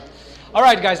All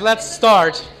right, guys, let's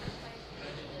start.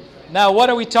 Now, what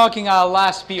are we talking our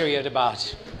last period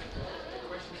about?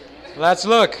 Let's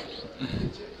look.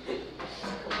 Talking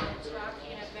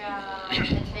about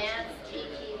advanced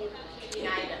beekeeping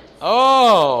items.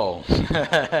 Oh!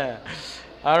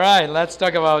 All right, let's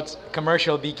talk about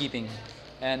commercial beekeeping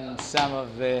and some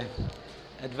of the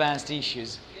advanced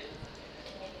issues.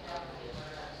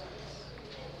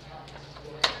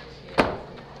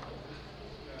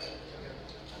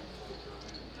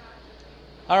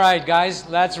 All right, guys,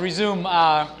 let's resume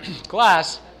our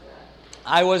class.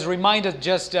 I was reminded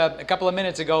just a couple of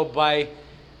minutes ago by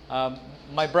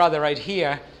my brother right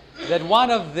here that one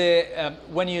of the,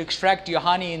 when you extract your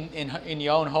honey in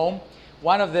your own home,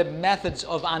 one of the methods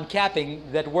of uncapping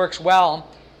that works well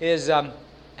is a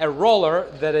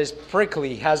roller that is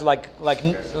prickly, has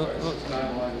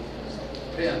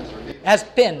has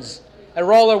pins, a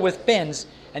roller with pins.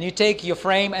 And you take your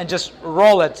frame and just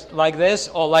roll it like this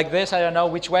or like this, I don't know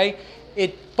which way.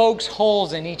 It pokes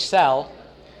holes in each cell,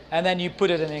 and then you put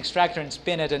it in an extractor and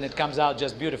spin it, and it comes out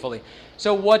just beautifully.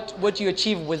 So what you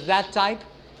achieve with that type,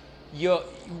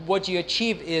 what you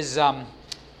achieve is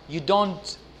you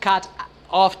don't cut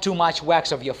off too much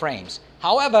wax of your frames.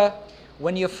 However,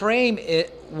 when your frame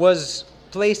was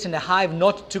placed in a hive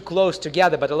not too close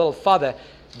together but a little further,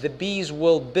 the bees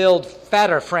will build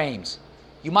fatter frames.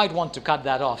 You might want to cut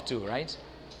that off too, right?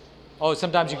 Oh,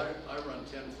 sometimes I run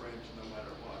 10 frames no matter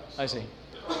what. I see.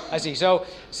 I see. So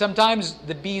sometimes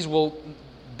the bees will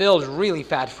build really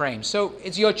fat frames. So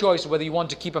it's your choice whether you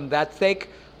want to keep them that thick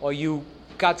or you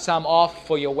cut some off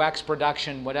for your wax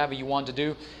production, whatever you want to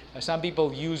do. Some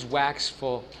people use wax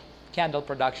for candle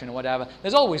production or whatever.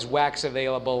 There's always wax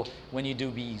available when you do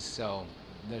bees, so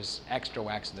there's extra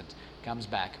wax that comes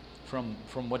back from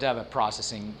whatever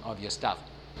processing of your stuff.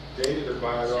 Dated to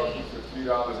buy it off for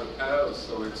 $3 a pound,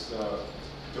 so it's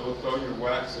don't throw your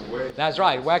wax away. That's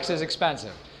right. Wax is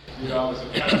expensive. $3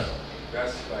 a pound.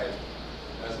 That's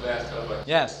last time I.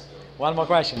 Yes. One more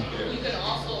question. You can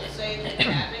also save the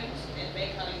cappings and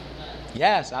make honey from that.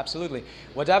 Yes, absolutely.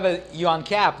 Whatever you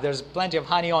uncap, there's plenty of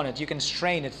honey on it. You can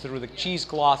strain it through the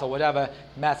cheesecloth or whatever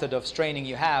method of straining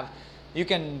you have. You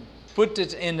can put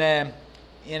it in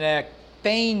a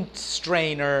paint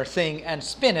strainer thing and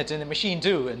spin it in the machine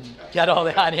too and get all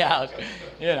the honey out.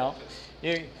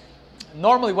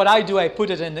 Normally what I do, I put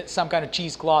it in some kind of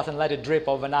cheesecloth and let it drip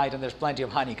overnight, and there's plenty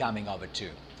of honey coming of it too.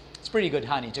 It's pretty good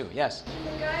honey too, yes.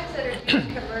 The guys that are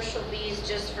doing commercial bees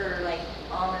just for like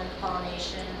almond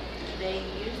pollination, do they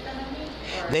use the honey?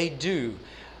 Or? They do.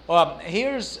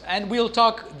 And we'll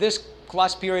talk, this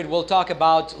class period, we'll talk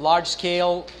about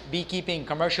large-scale beekeeping,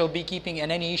 commercial beekeeping,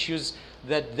 and any issues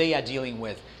that they are dealing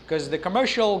with. Because the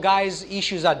commercial guys'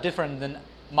 issues are different than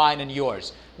mine and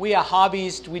yours. We are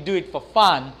hobbyists, we do it for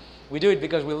fun, we do it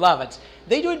because we love it.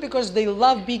 They do it because they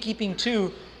love beekeeping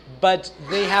too, but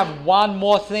they have one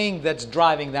more thing that's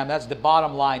driving them, that's the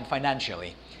bottom line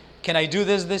financially. Can I do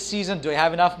this season? Do I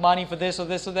have enough money for this or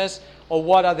this or this? Or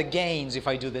what are the gains if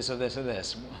I do this or this or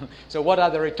this? So what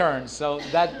are the returns? So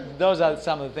those are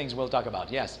some of the things we'll talk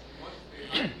about, yes.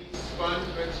 Sponge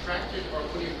extracted, or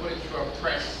could you put it through a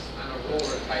press and a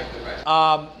roller type device?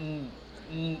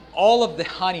 All of the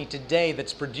honey today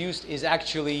that's produced is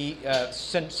actually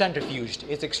centrifuged.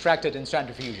 It's extracted in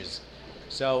centrifuges.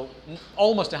 So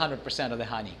almost 100% of the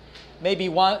honey. Maybe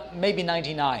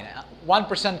 99.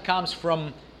 1% comes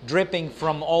from dripping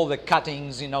from all the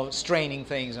cuttings, straining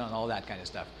things and all that kind of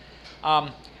stuff.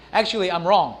 Actually, I'm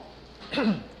wrong.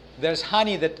 There's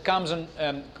honey that comes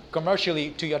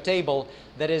commercially to your table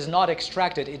that is not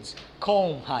extracted. It's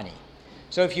comb honey.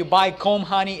 So if you buy comb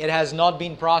honey, it has not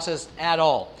been processed at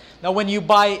all. Now when you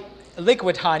buy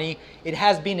liquid honey, it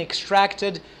has been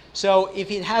extracted. So if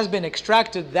it has been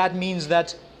extracted, that means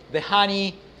that the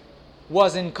honey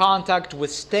was in contact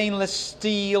with stainless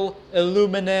steel,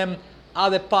 aluminum,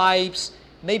 other pipes,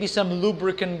 maybe some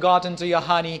lubricant got into your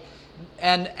honey,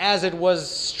 and as it was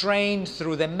strained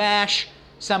through the mash,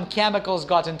 some chemicals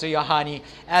got into your honey.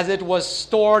 As it was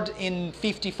stored in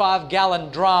 55-gallon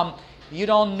drum, you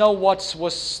don't know what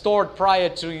was stored prior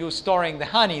to you storing the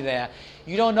honey there.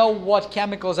 You don't know what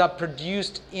chemicals are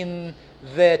produced in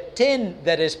the tin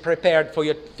that is prepared for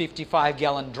your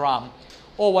 55-gallon drum,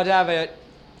 or whatever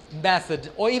method,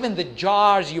 or even the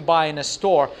jars you buy in a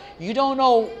store. You don't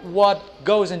know what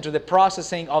goes into the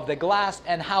processing of the glass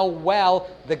and how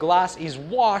well the glass is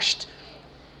washed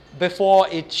before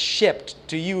it's shipped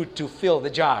to you to fill the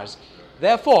jars.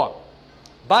 Therefore,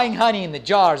 buying honey in the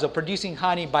jars or producing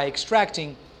honey by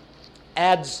extracting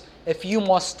adds a few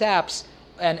more steps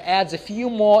and adds a few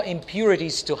more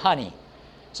impurities to honey.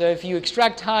 So if you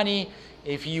extract honey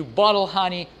If you bottle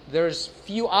honey, there's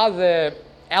few other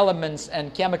elements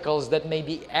and chemicals that may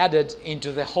be added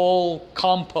into the whole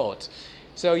compote.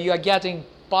 So you are getting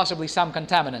possibly some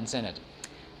contaminants in it.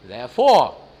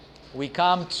 Therefore, we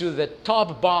come to the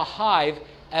top bar hive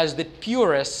as the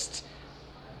purest,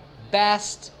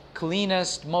 best,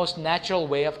 cleanest, most natural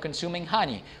way of consuming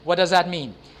honey. What does that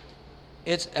mean?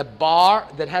 It's a bar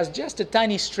that has just a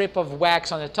tiny strip of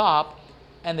wax on the top,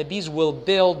 and the bees will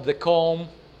build the comb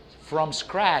from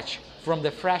scratch, from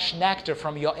the fresh nectar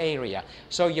from your area.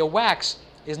 So your wax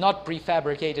is not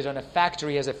prefabricated on a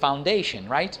factory as a foundation,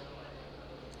 right?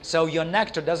 So your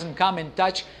nectar doesn't come in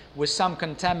touch with some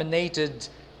contaminated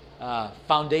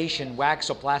foundation, wax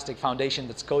or plastic foundation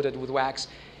that's coated with wax.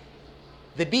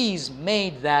 The bees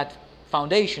made that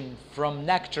foundation from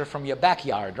nectar from your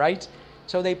backyard, right?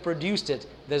 So they produced it.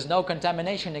 There's no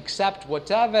contamination except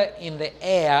whatever in the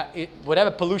air, whatever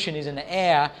pollution is in the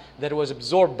air that was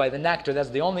absorbed by the nectar. That's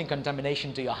the only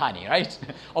contamination to your honey, right?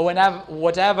 Or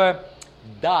whatever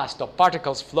dust or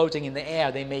particles floating in the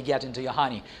air they may get into your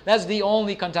honey. That's the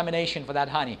only contamination for that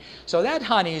honey. So that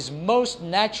honey is most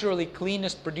naturally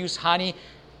cleanest produced honey.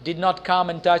 Did not come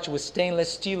in touch with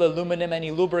stainless steel, aluminum,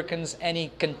 any lubricants,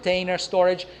 any container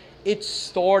storage. It's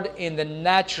stored in the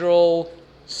natural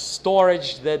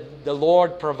storage that the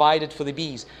Lord provided for the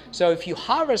bees. So if you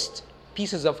harvest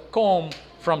pieces of comb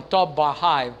from top bar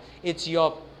hive, it's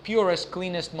your purest,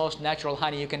 cleanest, most natural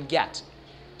honey you can get.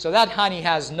 So that honey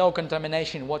has no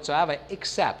contamination whatsoever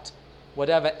except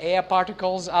whatever air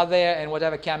particles are there and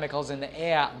whatever chemicals in the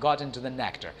air got into the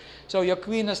nectar. So your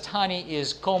cleanest honey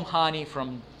is comb honey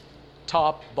from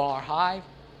top bar hive.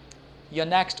 Your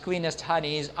next cleanest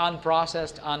honey is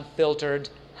unprocessed, unfiltered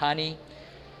honey.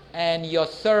 And your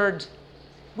third,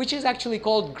 which is actually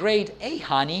called grade A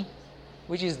honey,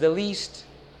 which is the least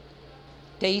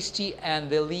tasty and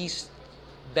the least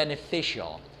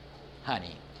beneficial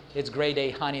honey. It's grade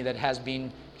A honey that has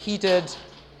been heated,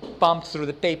 pumped through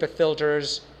the paper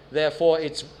filters. Therefore,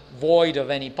 it's void of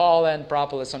any pollen,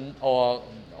 propolis, or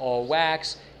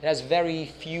wax. It has very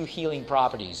few healing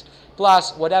properties.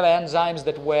 Plus, whatever enzymes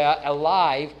that were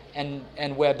alive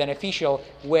and were beneficial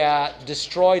were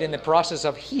destroyed in the process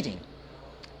of heating.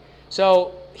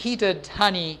 So, heated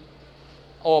honey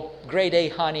or grade A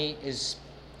honey is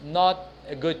not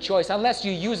a good choice unless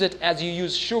you use it as you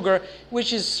use sugar,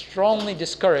 which is strongly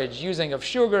discouraged. Using of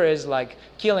sugar is like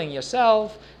killing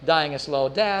yourself, dying a slow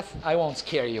death. I won't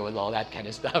scare you with all that kind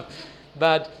of stuff.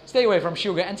 But stay away from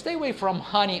sugar and stay away from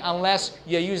honey unless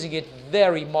you're using it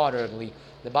very moderately.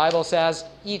 The Bible says,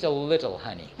 eat a little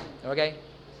honey. Okay?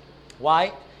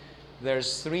 Why?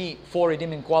 There's 4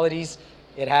 redeeming qualities.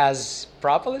 It has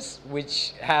propolis,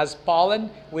 which has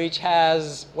pollen, which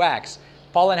has wax.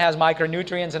 Pollen has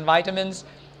micronutrients and vitamins,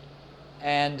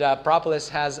 and propolis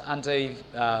has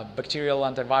antibacterial,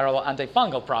 antiviral,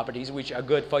 antifungal properties, which are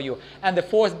good for you. And the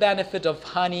fourth benefit of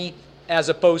honey, as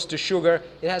opposed to sugar,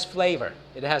 it has flavor.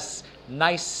 It has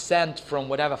nice scent from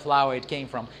whatever flower it came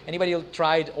from. Anybody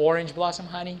tried orange blossom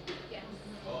honey? Yes.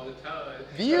 All the time.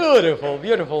 Beautiful,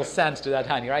 beautiful scent to that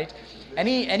honey, right?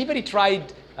 Anybody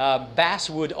tried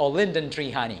basswood or linden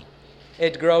tree honey?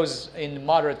 It grows in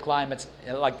moderate climates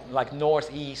like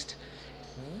northeast.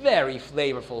 Very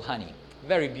flavorful honey.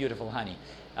 Very beautiful honey.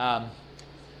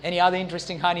 Any other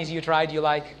interesting honeys you tried you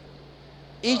like?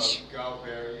 Each.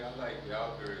 Galberry. I like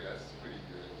galberry. That's pretty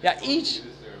good. Yeah, That's each. what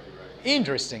it is there, right?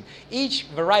 Interesting. Each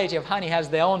variety of honey has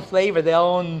their own flavor, their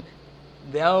own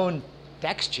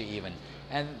texture even,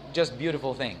 and just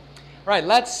beautiful thing. Right,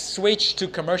 let's switch to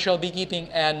commercial beekeeping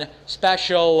and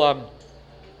special,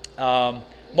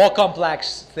 more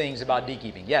complex things about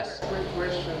beekeeping. Yes. Quick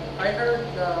question. I heard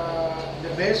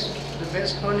the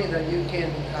best honey that you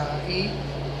can eat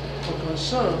or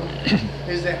consume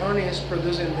is the honey is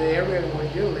produced in the area where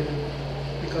you live,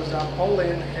 because the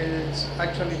pollen is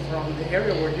actually from the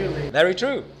area where you live. Very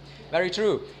true. Very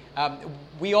true.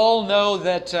 We all know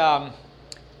that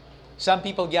some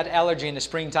people get allergy in the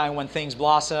springtime when things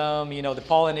blossom. You know, the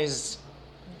pollen is,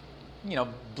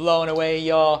 blown away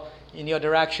in your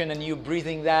direction, and you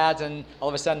breathing that, and all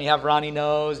of a sudden you have runny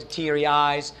nose, teary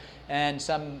eyes, and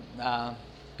some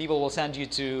people will send you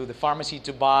to the pharmacy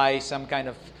to buy some kind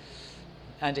of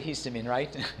antihistamine,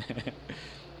 right?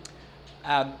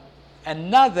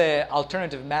 Another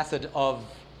alternative method of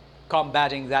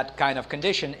combating that kind of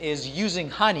condition is using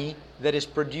honey that is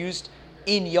produced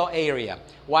in your area.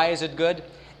 Why is it good?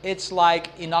 It's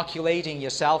like inoculating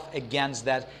yourself against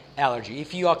that allergy.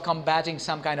 If you are combating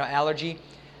some kind of allergy,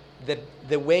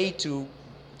 the way to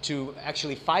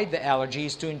actually fight the allergy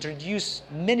is to introduce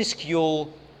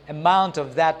minuscule amount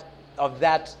of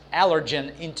that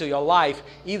allergen into your life,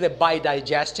 either by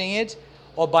digesting it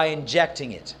or by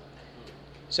injecting it.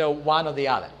 So one or the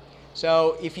other.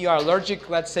 So if you are allergic,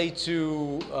 let's say,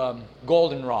 to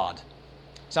goldenrod,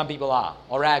 some people are,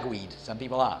 or ragweed, some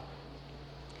people are.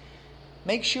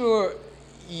 Make sure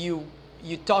you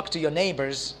talk to your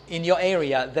neighbors in your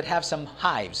area that have some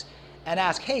hives and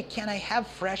ask, hey, can I have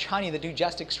fresh honey that you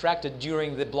just extracted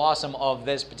during the blossom of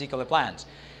this particular plant?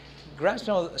 Grab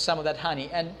some of that honey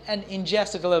and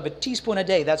ingest it a little bit. Teaspoon a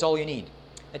day, that's all you need.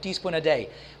 A teaspoon a day.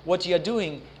 What you're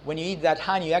doing when you eat that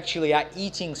honey, you actually are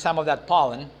eating some of that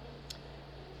pollen.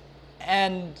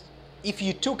 And if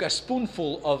you took a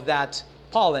spoonful of that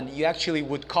pollen, you actually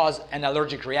would cause an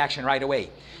allergic reaction right away.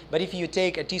 But if you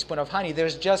take a teaspoon of honey,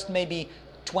 there's just maybe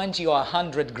 20 or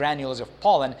 100 granules of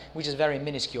pollen, which is a very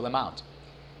minuscule amount.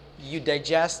 You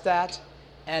digest that,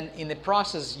 and in the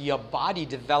process, your body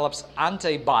develops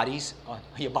antibodies.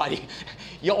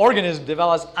 Your organism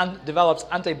develops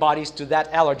antibodies to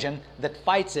that allergen that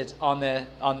fights it on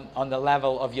the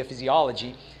level of your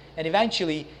physiology, and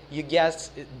eventually you get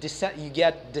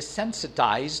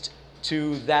desensitized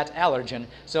to that allergen.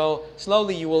 So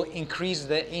slowly you will increase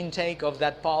the intake of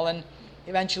that pollen.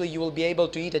 Eventually you will be able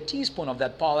to eat a teaspoon of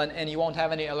that pollen and you won't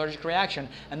have any allergic reaction.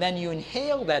 And then you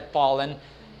inhale that pollen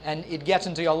and it gets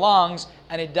into your lungs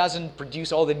and it doesn't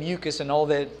produce all the mucus and all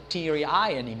the teary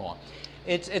eye anymore.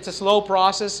 It's a slow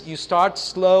process. You start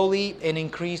slowly and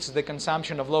increase the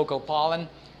consumption of local pollen.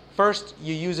 First,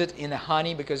 you use it in the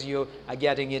honey because you are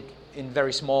getting it in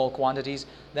very small quantities.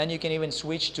 Then you can even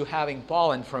switch to having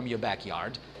pollen from your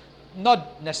backyard.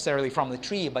 Not necessarily from the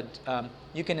tree, but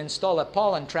you can install a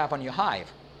pollen trap on your hive,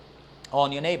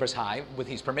 on your neighbor's hive, with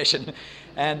his permission,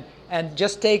 and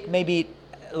just take maybe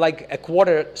like a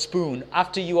quarter spoon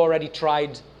after you already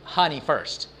tried honey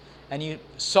first. And you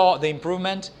saw the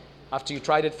improvement after you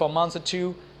tried it for a month or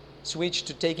two. Switch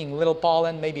to taking little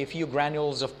pollen, maybe a few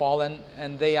granules of pollen,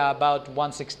 and they are about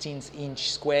 1/16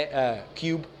 inch square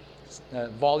cube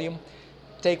volume.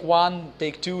 Take 1,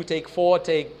 take 2, take 4,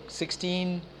 take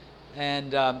 16,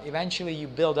 and eventually you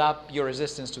build up your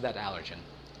resistance to that allergen.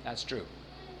 That's true.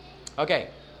 Okay.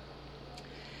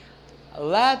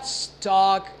 Let's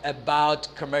talk about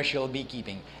commercial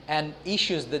beekeeping and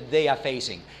issues that they are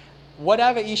facing.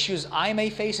 Whatever issues I may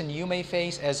face and you may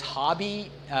face as hobby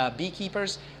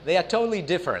beekeepers, they are totally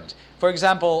different. For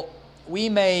example, we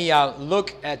may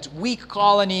look at weak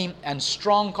colony and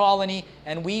strong colony,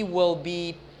 and we will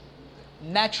be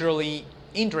naturally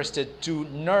interested to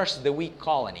nurse the weak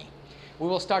colony. We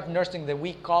will start nursing the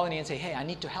weak colony and say, hey, I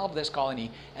need to help this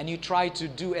colony, and you try to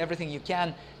do everything you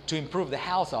can to improve the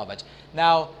health of it.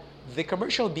 Now, the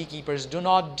commercial beekeepers do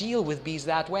not deal with bees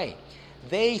that way.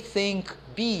 They think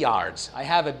bee yards. I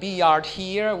have a bee yard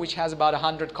here which has about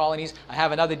 100 colonies. I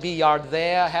have another bee yard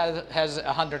there has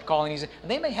 100 colonies.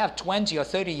 They may have 20 or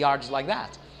 30 yards like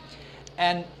that.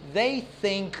 And they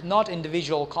think not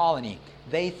individual colony.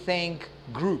 They think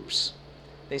groups.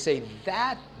 They say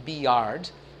that bee yard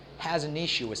has an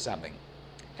issue with something.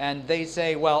 And they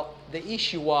say, well, the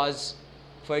issue was,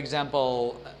 for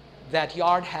example, that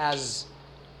yard has,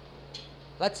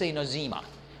 let's say, nosema.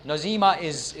 Nosema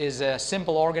is a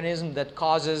simple organism that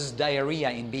causes diarrhea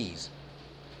in bees.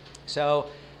 So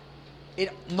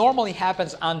it normally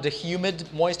happens under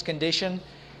humid, moist condition,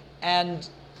 and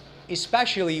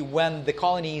especially when the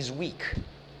colony is weak.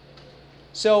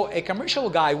 So a commercial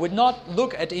guy would not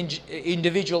look at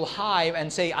individual hive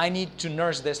and say, I need to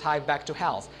nurse this hive back to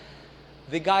health.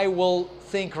 The guy will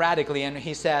think radically and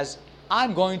he says,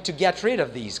 I'm going to get rid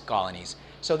of these colonies.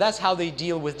 So that's how they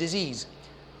deal with disease.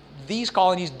 These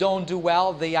colonies don't do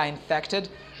well, they are infected.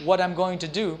 What I'm going to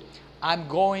do, I'm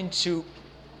going to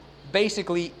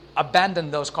basically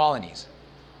abandon those colonies.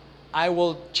 I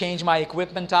will change my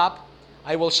equipment up,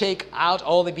 I will shake out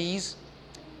all the bees,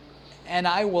 and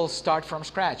I will start from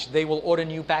scratch. They will order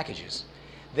new packages.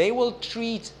 They will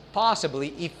treat,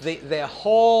 possibly, if their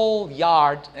whole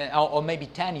yard, or maybe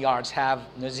 10 yards have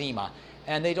nosema,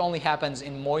 and it only happens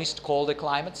in moist, colder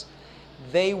climates,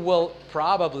 they will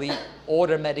probably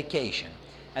order medication.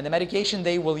 And the medication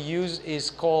they will use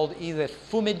is called either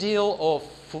Fumidil or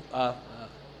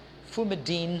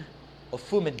Fumidine or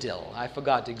Fumidil. I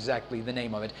forgot exactly the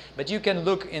name of it. But you can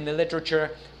look in the literature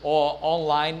or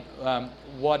online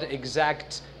what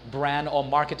exact brand or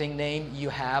marketing name you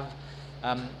have.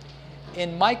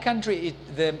 In my country,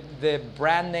 the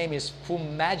brand name is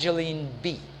Fumagiline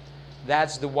B.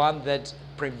 That's the one that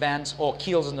prevents or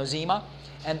kills nosema.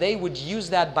 And they would use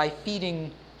that by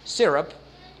feeding syrup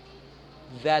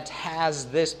that has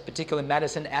this particular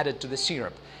medicine added to the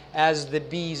syrup. As the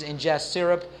bees ingest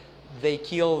syrup, they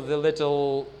kill the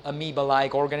little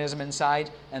amoeba-like organism inside,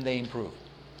 and they improve.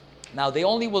 Now, they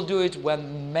only will do it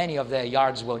when many of their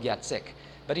yards will get sick.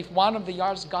 But if one of the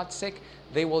yards got sick,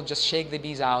 they will just shake the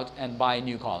bees out and buy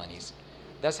new colonies.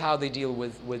 That's how they deal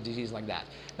with disease like that.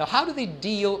 Now, how do they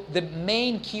deal? The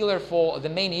main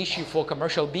issue for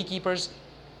commercial beekeepers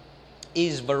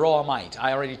is varroa mite.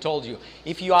 I already told you.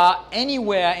 If you are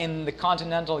anywhere in the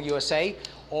continental USA,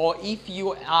 or if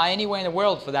you are anywhere in the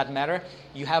world for that matter,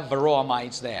 you have varroa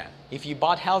mites there. If you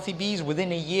bought healthy bees,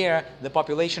 within a year, the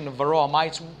population of varroa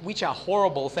mites, which are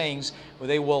horrible things,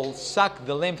 they will suck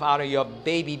the lymph out of your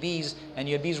baby bees, and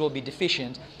your bees will be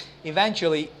deficient.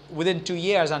 Eventually, within 2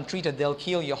 years, untreated, they'll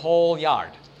kill your whole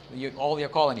yard, all your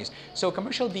colonies. So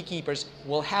commercial beekeepers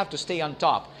will have to stay on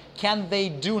top. Can they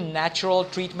do natural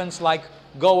treatments like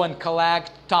go and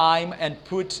collect thyme and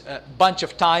put a bunch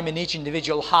of thyme in each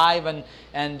individual hive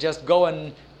and just go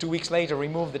and 2 weeks later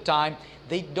remove the thyme?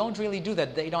 They don't really do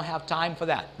that. They don't have time for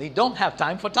that. They don't have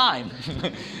time for thyme.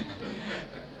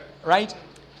 Right?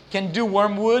 Can do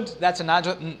wormwood. That's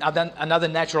another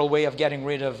natural way of getting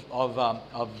rid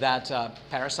of that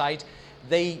parasite.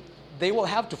 They will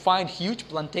have to find huge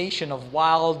plantation of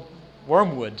wild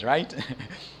wormwood, right?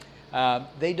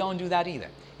 They don't do that either.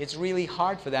 It's really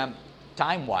hard for them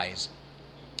time-wise.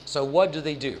 So what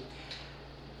do?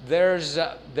 There's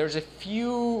a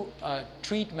few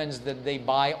treatments that they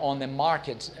buy on the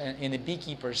market in the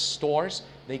beekeepers' stores.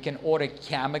 They can order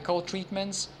chemical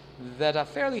treatments that are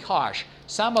fairly harsh.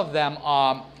 Some of them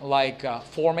are like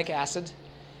formic acid.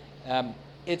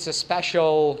 It's a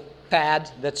special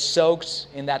pad that's soaked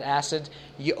in that acid.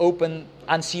 You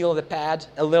unseal the pad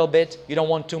a little bit. You don't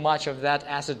want too much of that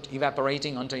acid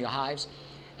evaporating onto your hives.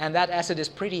 And that acid is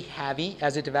pretty heavy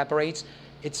as it evaporates.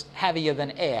 It's heavier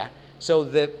than air. So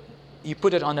you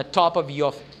put it on the top of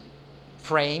your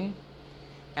frame,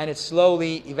 and it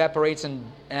slowly evaporates,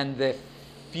 and the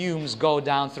fumes go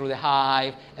down through the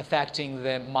hive, affecting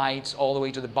the mites all the way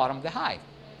to the bottom of the hive.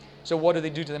 So what do they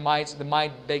do to the mites? The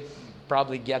mite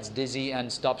probably gets dizzy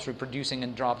and stops reproducing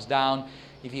and drops down.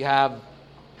 If you have,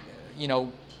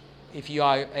 if you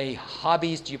are a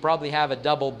hobbyist, you probably have a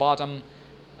double bottom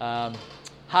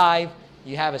hive.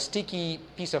 You have a sticky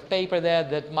piece of paper there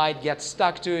that might get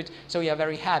stuck to it, so you're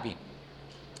very happy,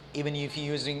 even if you're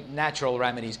using natural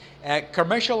remedies. A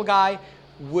commercial guy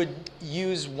would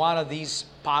use one of these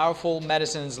powerful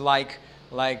medicines like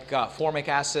formic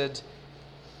acid,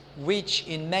 which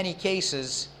in many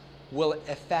cases will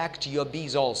affect your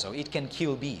bees also. It can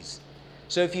kill bees.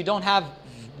 So if you don't have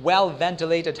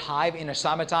well-ventilated hive in the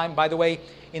summertime, by the way,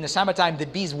 in the summertime the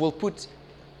bees will put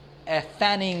a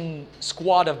fanning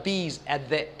squad of bees at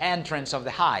the entrance of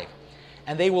the hive,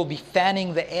 and they will be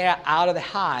fanning the air out of the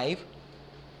hive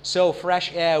so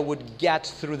fresh air would get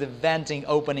through the venting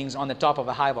openings on the top of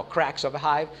a hive or cracks of a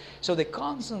hive. So they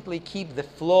constantly keep the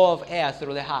flow of air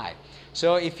through the hive.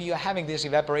 So if you're having this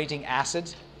evaporating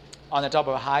acid on the top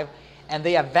of a hive and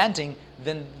they are venting,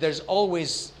 then there's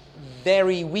always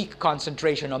very weak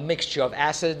concentration or mixture of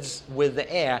acids with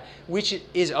the air, which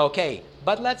is okay.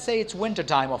 But let's say it's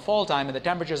wintertime or fall time and the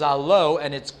temperatures are low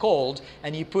and it's cold,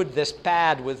 and you put this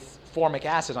pad with formic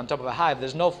acid on top of a hive,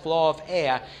 there's no flow of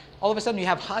air. All of a sudden you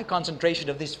have high concentration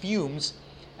of these fumes,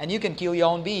 and you can kill your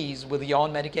own bees with your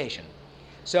own medication.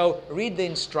 So read the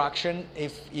instruction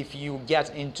if you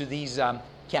get into these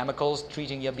chemicals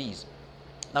treating your bees.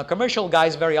 Now, commercial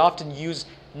guys very often use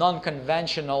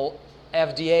non-conventional,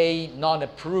 FDA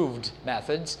non-approved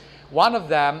methods. One of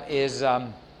them is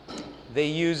they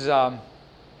use a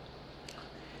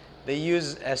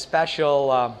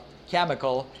special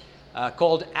chemical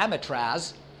called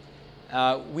amitraz,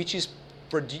 which is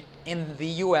in the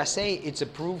USA. It's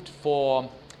approved for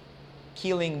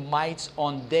killing mites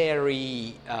on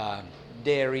dairy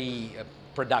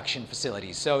production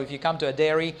facilities. So if you come to a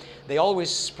dairy, they always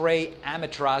spray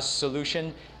amitraz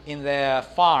solution in their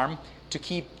farm to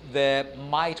keep the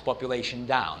mite population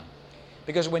down.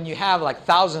 Because when you have like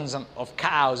thousands of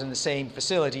cows in the same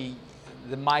facility,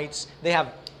 the mites, they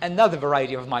have another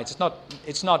variety of mites.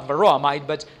 It's not varroa mite,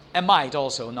 but a mite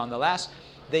also nonetheless.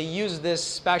 They use this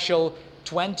special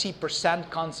 20%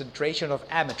 concentration of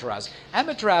amitraz.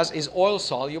 Amitraz is oil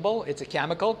soluble. It's a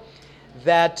chemical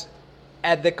that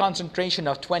at the concentration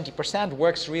of 20%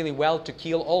 works really well to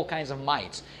kill all kinds of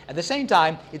mites. At the same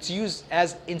time, it's used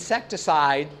as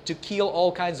insecticide to kill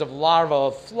all kinds of larvae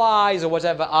of flies or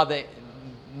whatever other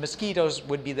mosquitoes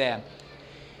would be there.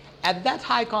 At that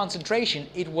high concentration,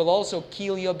 it will also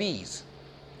kill your bees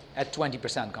at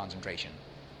 20% concentration.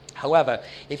 However,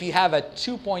 if you have a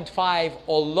 2.5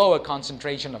 or lower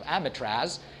concentration of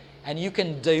amitraz, and you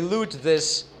can dilute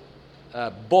this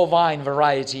bovine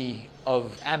variety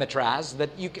of amitraz that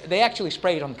they actually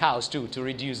spray it on cows too to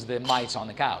reduce the mites on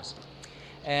the cows.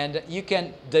 And you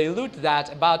can dilute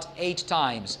that about 8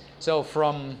 times. So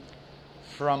from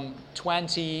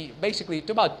 20, basically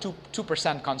to about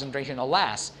 2% concentration or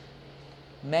less.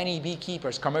 Many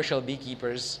beekeepers, commercial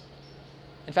beekeepers,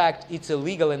 in fact, it's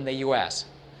illegal in the U.S.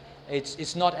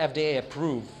 It's not FDA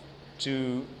approved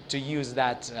to use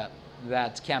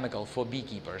that chemical for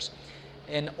beekeepers.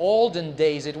 In olden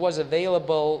days, it was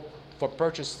available for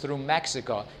purchase through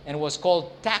Mexico and was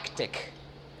called Tactic.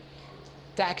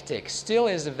 Tactic still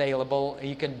is available.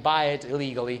 You can buy it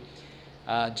illegally,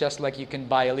 just like you can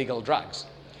buy illegal drugs.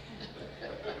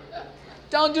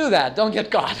 Don't do that. Don't get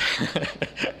caught.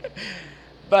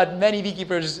 But many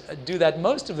beekeepers do that.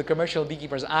 Most of the commercial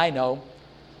beekeepers I know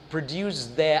produce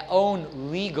their own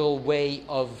legal way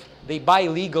of, they buy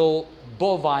legal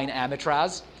bovine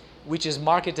amitraz, which is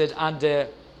marketed under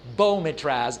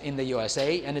Bomitraz in the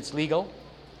USA, and it's legal.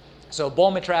 So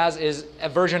Bomitraz is a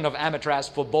version of amitraz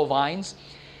for bovines,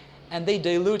 and they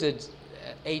dilute it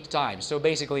 8 times. So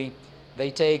basically,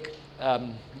 they take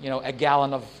a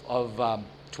gallon of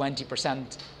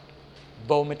 20%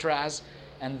 Bomitraz,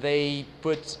 and they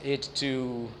put it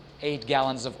to 8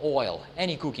 gallons of oil,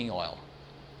 any cooking oil.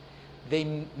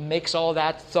 They mix all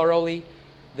that thoroughly.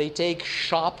 They take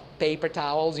shop paper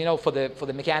towels, for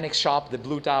the mechanics shop, the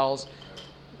blue towels.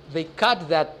 They cut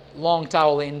that long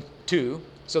towel in 2,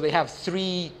 so they have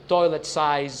 3 toilet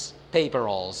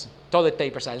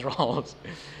paper size rolls.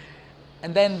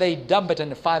 And then they dump it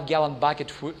in a 5-gallon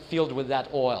bucket filled with that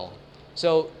oil.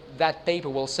 So that paper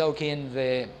will soak in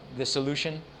the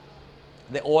solution,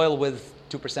 the oil with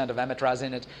 2% of amitraz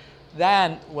in it.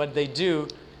 Then what they do,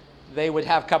 they would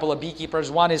have a couple of beekeepers.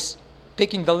 One is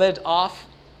picking the lid off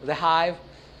the hive.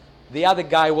 The other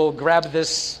guy will grab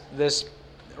this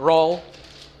roll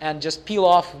and just peel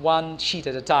off 1 sheet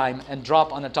at a time and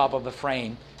drop on the top of the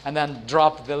frame, and then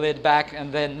drop the lid back,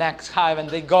 and then next hive, and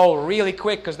they go really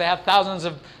quick because they have thousands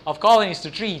of colonies to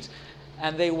treat.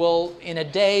 And they will, in a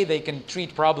day, they can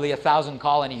treat probably 1,000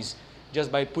 colonies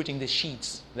just by putting the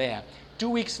sheets there. 2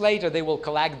 weeks later, they will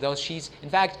collect those sheets. In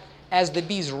fact, as the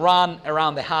bees run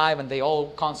around the hive, and they all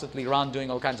constantly run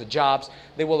doing all kinds of jobs,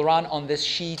 they will run on this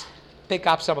sheet, pick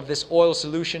up some of this oil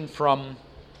solution from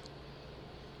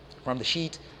the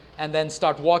sheet, and then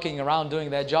start walking around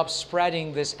doing their job,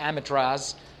 spreading this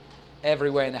amitraz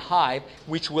everywhere in the hive,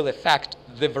 which will affect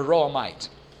the varroa mite.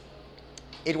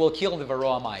 It will kill the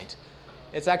varroa mite.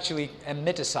 It's actually a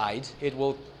miticide. It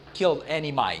will kill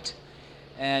any mite.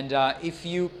 And if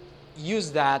you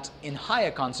use that in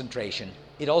higher concentration,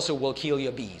 it also will kill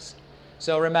your bees.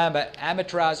 So remember,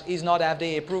 amitraz is not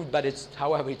FDA approved, but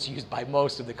however, it's used by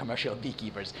most of the commercial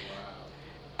beekeepers.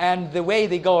 And the way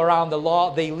they go around the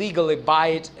law, they legally buy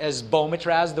it as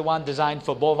Bomitraz, the one designed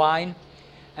for bovine,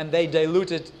 and they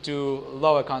dilute it to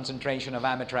lower concentration of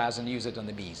amitraz and use it on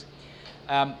the bees.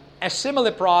 A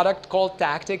similar product called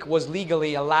Tactic was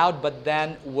legally allowed, but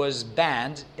then was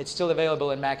banned. It's still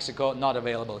available in Mexico, not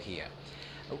available here.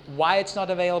 Why it's not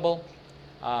available?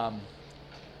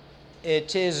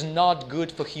 It is not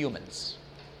good for humans.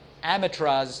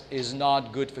 Amitraz is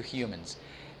not good for humans.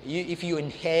 If you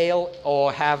inhale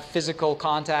or have physical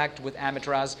contact with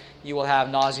amitraz, you will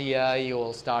have nausea, you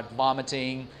will start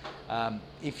vomiting.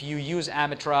 If you use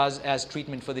amitraz as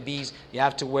treatment for the bees, you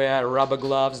have to wear rubber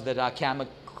gloves that are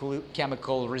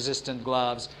chemical resistant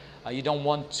gloves. You don't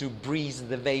want to breathe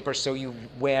the vapor, so you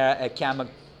wear a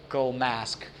chemical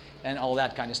mask and all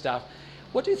that kind of stuff.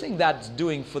 What do you think that's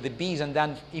doing for the bees? And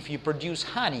then if you produce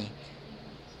honey,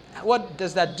 what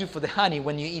does that do for the honey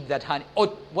when you eat that honey? Or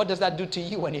what does that do to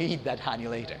you when you eat that honey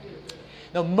later?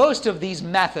 Now, most of these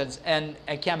methods and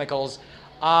chemicals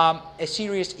are a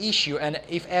serious issue, and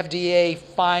if FDA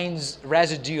finds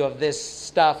residue of this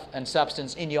stuff and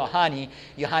substance in your honey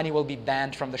will be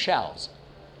banned from the shelves.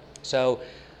 So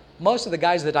most of the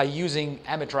guys that are using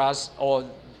amitraz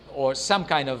or some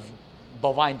kind of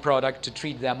bovine product to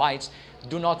treat their mites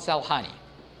do not sell honey.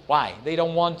 Why? They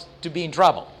don't want to be in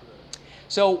trouble.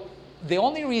 So the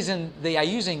only reason they are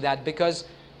using that, because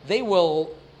they will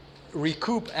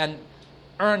recoup and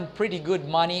earn pretty good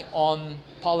money on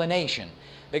pollination,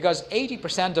 because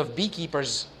 80% of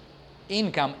beekeepers'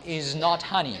 income is not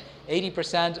honey.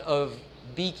 80% of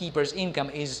beekeepers' income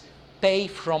is pay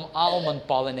from almond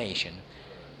pollination.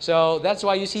 So that's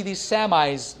why you see these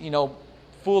semis,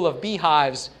 full of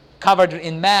beehives covered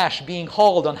in mesh being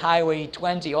hauled on Highway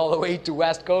 20 all the way to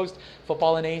West Coast for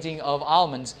pollinating of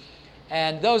almonds.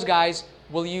 And those guys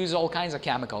will use all kinds of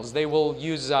chemicals. They will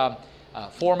use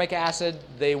formic acid.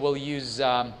 They will use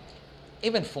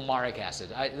even fumaric acid.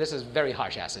 This is very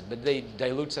harsh acid, but they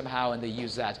dilute somehow and they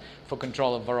use that for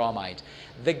control of varroa mite.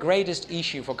 The greatest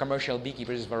issue for commercial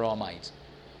beekeepers is varroa mite.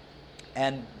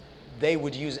 And they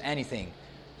would use anything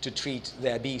to treat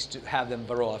their bees to have them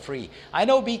varroa free. I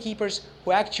know beekeepers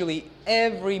who actually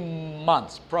every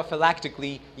month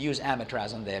prophylactically use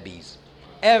amitraz on their bees.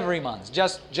 Every month,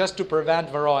 just to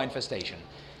prevent varroa infestation.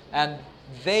 And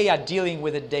they are dealing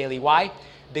with it daily. Why?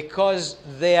 Because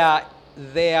their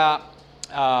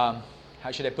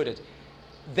how should I put it?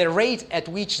 The rate at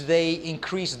which they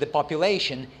increase the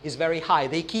population is very high.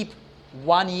 They keep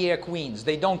 1-year queens.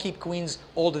 They don't keep queens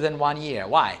older than 1 year.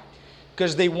 Why?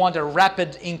 Because they want a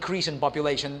rapid increase in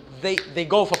population. They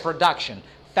go for production,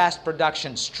 fast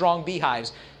production, strong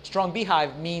beehives. Strong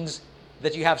beehive means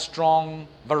that you have strong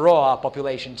varroa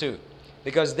population too,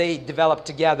 because they develop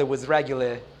together with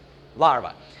regular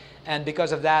larvae. And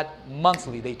because of that,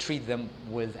 monthly they treat them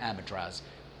with amitraz.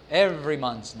 Every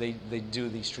month they do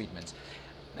these treatments.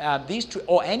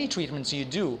 Or any treatments you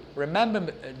do,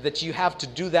 remember that you have to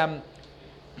do them,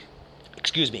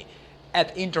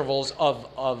 at intervals of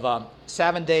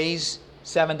 7 days,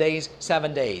 7 days,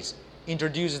 7 days.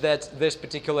 Introduce this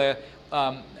particular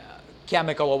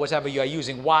chemical or whatever you are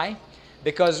using. Why?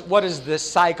 Because what is the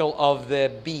cycle of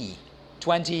the bee?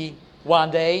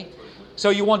 21 day. So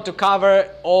you want to cover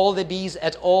all the bees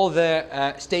at all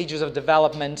the stages of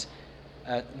development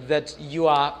that you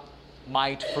are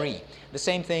mite free. The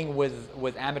same thing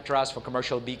with amitraz for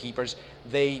commercial beekeepers.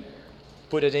 They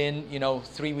put it in,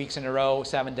 3 weeks in a row,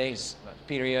 7 days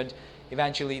period.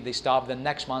 Eventually they stop. Then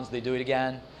next month they do it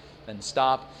again, then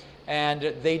stop.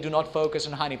 And they do not focus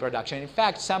on honey production. In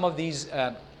fact, some of these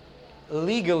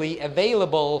legally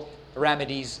available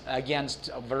remedies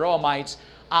against varroa mites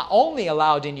are only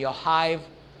allowed in your hive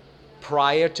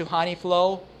prior to honey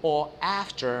flow or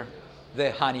after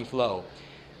the honey flow.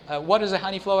 What is a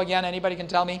honey flow again? Anybody can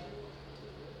tell me?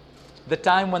 The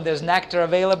time when there's nectar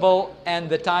available and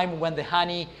the time when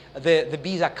the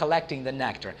bees are collecting the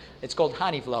nectar. It's called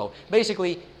honey flow.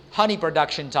 Basically, honey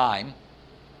production time,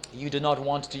 you do not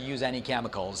want to use any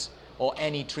chemicals or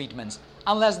any treatments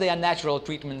unless they are natural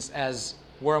treatments as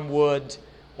wormwood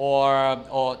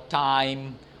or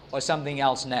thyme or something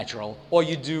else natural, or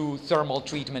you do thermal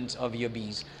treatment of your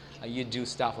bees. You do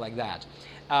stuff like that.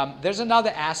 There's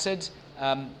another acid,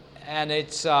 and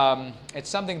it's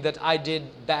something that I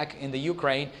did back in the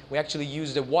Ukraine. We actually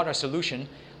used a water solution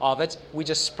of it. We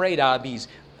just sprayed our bees.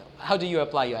 How do you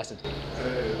apply your acid?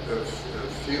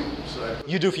 Fumes.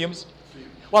 You do fumes? Fumes.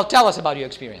 Well, tell us about your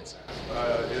experience.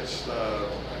 It's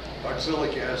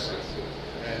oxalic acid,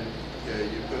 and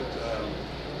you put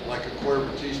like a quarter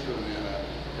of a teaspoon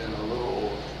in a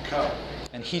little cup.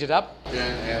 And heat it up?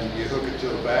 And you hook it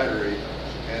to a battery,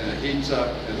 and it heats up,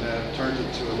 and then it turns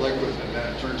it to a liquid, and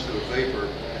then it turns to a vapor.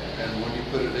 And when you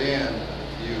put it in,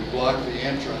 you block the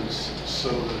entrance so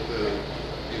that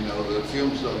the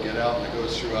fumes don't get out, and it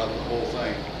goes throughout the whole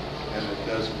thing, and it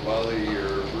doesn't bother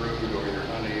your brood or your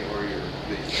honey or your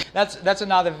bees. That's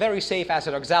another very safe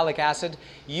acid, oxalic acid.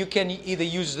 You can either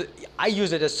I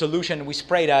use it as solution. We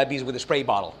sprayed our bees with a spray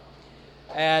bottle,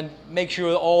 and make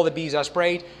sure all the bees are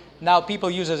sprayed. Now people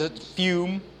use it as a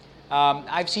fume.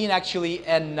 I've seen actually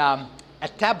a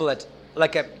tablet,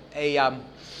 like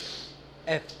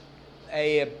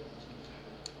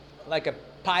like a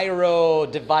pyro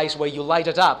device where you light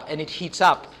it up and it heats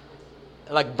up,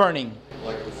 like burning.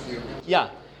 Like the fume. Yeah,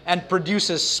 and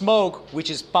produces smoke, which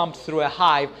is pumped through a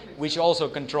hive, which also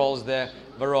controls the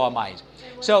varroa mite.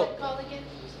 So,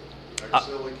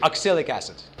 oxalic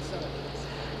acid.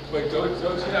 But don't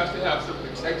you have to have some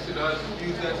protection on to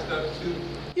use that stuff too?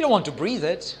 You don't want to breathe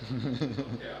it.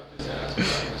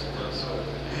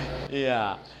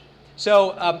 Yeah.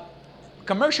 So,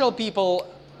 commercial people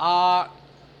are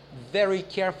very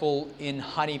careful in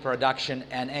honey production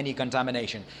and any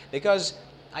contamination, because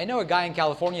I know a guy in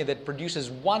California that produces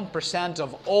 1%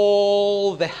 of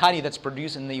all the honey that's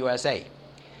produced in the USA.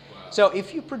 Wow. So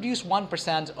if you produce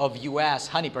 1% of US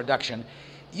honey production,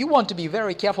 you want to be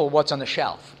very careful what's on the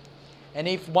shelf. And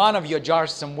if one of your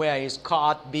jars somewhere is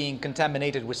caught being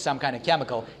contaminated with some kind of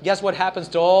chemical, guess what happens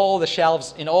to all the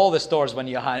shelves in all the stores where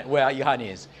your honey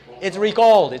is? It's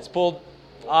recalled. It's pulled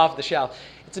off the shelf.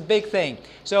 It's a big thing.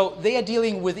 So they are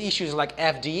dealing with issues like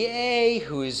FDA,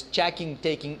 who is testing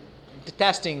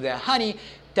their honey,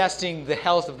 testing the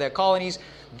health of their colonies.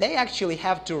 They actually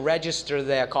have to register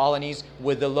their colonies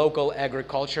with the local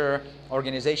agriculture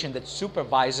organization that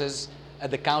supervises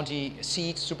the county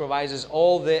seat, supervises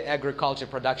all the agriculture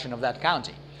production of that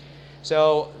county.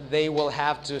 So they will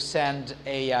have to send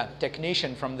a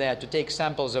technician from there to take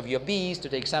samples of your bees, to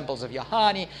take samples of your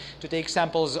honey, to take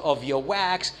samples of your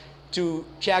wax, to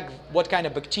check what kind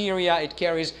of bacteria it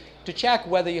carries, to check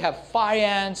whether you have fire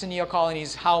ants in your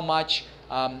colonies, how much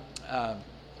of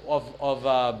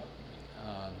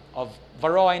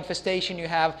varroa infestation you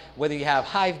have, whether you have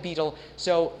hive beetle.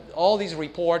 So all these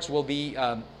reports will be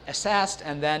assessed,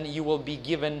 and then you will be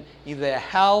given either a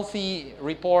healthy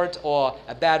report or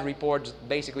a bad report,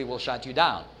 basically will shut you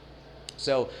down.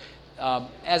 So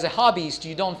as a hobbyist,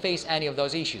 you don't face any of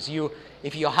those issues.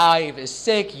 If your hive is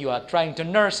sick, you are trying to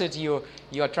nurse it, you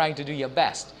are trying to do your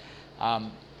best.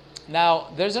 Now,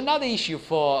 there's another issue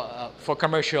for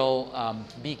commercial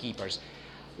beekeepers.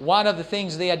 One of the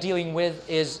things they are dealing with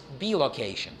is bee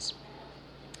locations.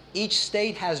 Each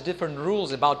state has different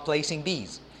rules about placing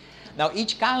bees. Now,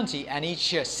 each county and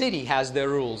each city has their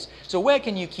rules. So where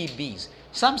can you keep bees?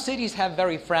 Some cities have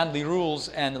very friendly rules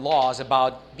and laws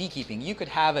about beekeeping. You could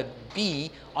have a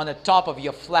bee on the top of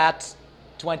your flat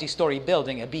 20-story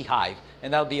building, a beehive,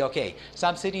 and that'll be okay.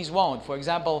 Some cities won't. For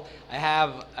example, I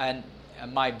have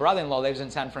my brother-in-law lives in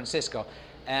San Francisco,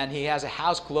 and he has a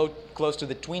house close to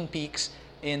the Twin Peaks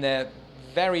in the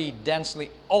very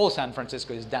densely, all San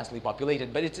Francisco is densely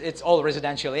populated, but it's all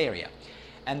residential area.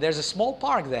 And there's a small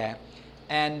park there,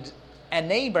 and a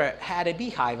neighbor had a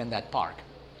beehive in that park.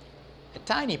 A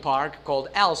tiny park called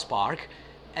Al's Park,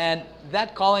 and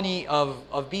that colony of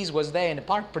bees was there in the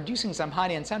park producing some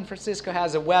honey, and San Francisco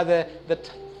has a weather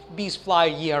that bees fly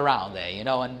year-round there,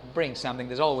 and bring something.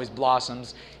 There's always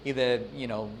blossoms, either,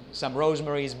 some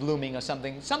rosemary is blooming or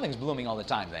something's blooming all the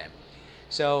time there.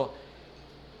 So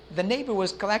the neighbor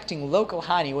was collecting local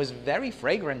honey. It was very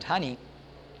fragrant honey,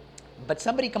 but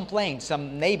somebody complained.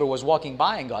 Some neighbor was walking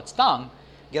by and got stung.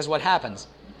 Guess what happens?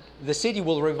 The city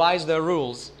will revise their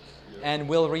rules and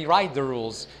will rewrite the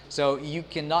rules. So you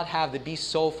cannot have the bees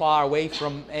so far away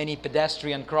from any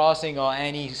pedestrian crossing or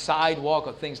any sidewalk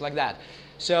or things like that.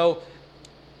 So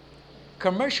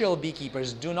commercial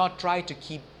beekeepers do not try to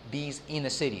keep bees in the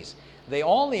cities. They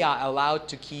only are allowed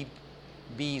to keep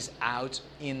bees out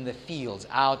in the fields,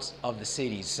 out of the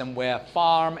cities, somewhere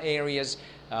farm areas,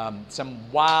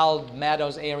 some wild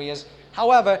meadows areas.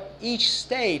 However, each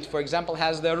state, for example,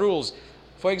 has their rules.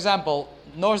 For example,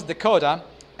 North Dakota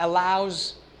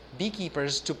allows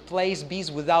beekeepers to place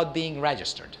bees without being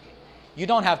registered. You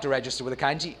don't have to register with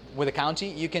the county.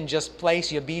 You can just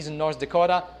place your bees in North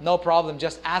Dakota, no problem.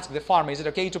 Just ask the farmer, is it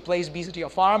okay to place bees at your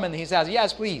farm? And he says,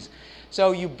 yes, please.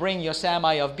 So you bring your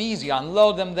semi of bees, you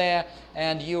unload them there,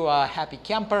 and you are a happy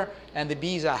camper, and the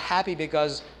bees are happy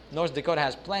because North Dakota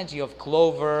has plenty of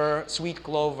clover, sweet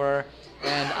clover,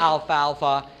 and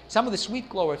alfalfa. Some of the sweet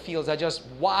clover fields are just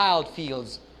wild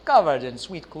fields covered in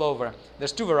sweet clover.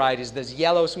 There's two varieties. There's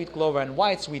yellow sweet clover and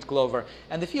white sweet clover,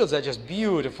 and the fields are just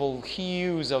beautiful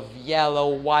hues of yellow,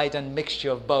 white, and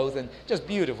mixture of both, and just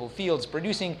beautiful fields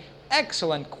producing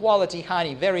excellent quality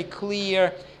honey, very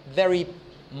clear, very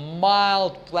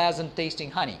mild, pleasant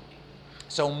tasting honey.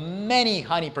 So many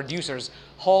honey producers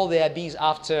hold their bees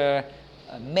after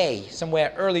May,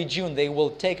 somewhere early June. They will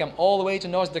take them all the way to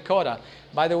North Dakota.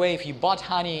 By the way, if you bought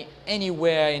honey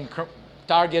anywhere in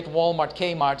Target, Walmart,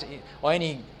 Kmart, or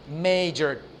any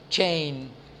major chain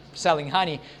selling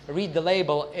honey, read the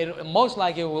label. It most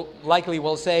likely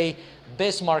will say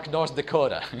Bismarck, North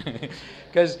Dakota,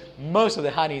 because most of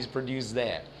the honey is produced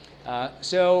there.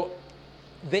 So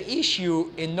the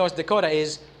issue in North Dakota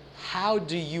is, how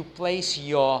do you place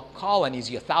your colonies,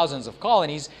 your thousands of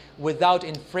colonies, without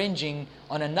infringing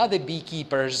on another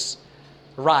beekeeper's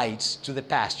rights to the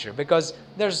pasture? Because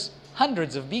there's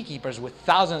hundreds of beekeepers with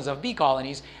thousands of bee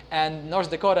colonies, and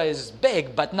North Dakota is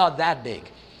big, but not that big.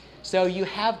 So you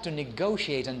have to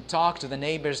negotiate and talk to the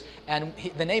neighbors, and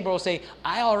the neighbor will say,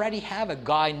 I already have a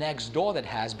guy next door that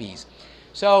has bees.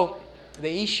 So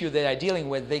the issue that they're dealing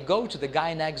with, they go to the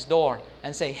guy next door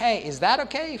and say, hey, is that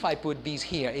okay if I put bees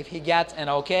here? If he gets an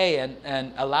okay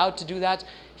and allowed to do that,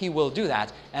 he will do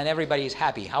that, and everybody is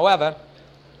happy. However,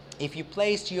 if you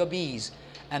place your bees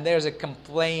and there's a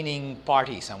complaining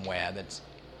party somewhere that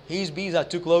his bees are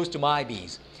too close to my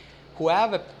bees,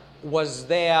 whoever was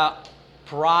there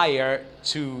prior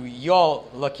to your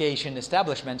location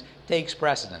establishment takes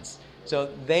precedence. So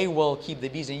they will keep the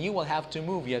bees, and you will have to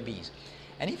move your bees.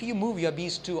 And if you move your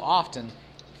bees too often,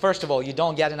 first of all, you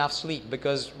don't get enough sleep,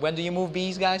 because when do you move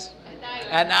bees, guys? At night.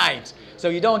 At night. So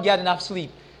you don't get enough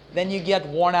sleep. Then you get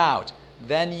worn out.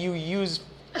 Then you use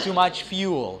too much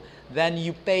fuel. Then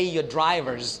you pay your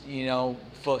drivers,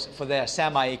 for their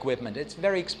semi-equipment. It's a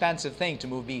very expensive thing to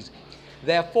move bees.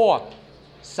 Therefore,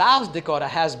 South Dakota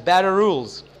has better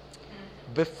rules.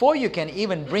 before you can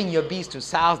even bring your bees to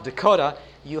South Dakota,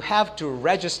 you have to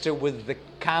register with the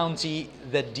county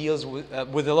that deals with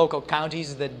the local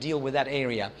counties that deal with that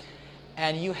area.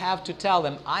 And you have to tell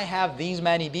them, I have these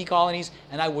many bee colonies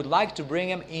and I would like to bring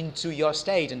them into your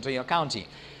state, into your county.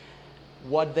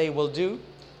 What they will do,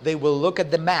 they will look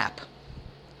at the map.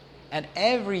 And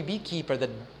every beekeeper that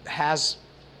has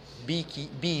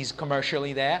bees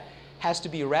commercially there has to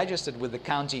be registered with the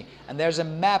county. And there's a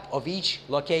map of each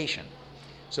location.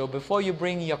 So before you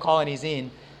bring your colonies in,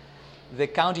 the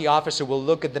county officer will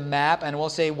look at the map and will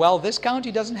say, well, this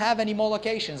county doesn't have any more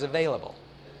locations available.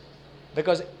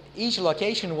 Because each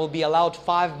location will be allowed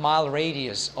 5-mile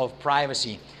radius of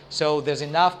privacy. So there's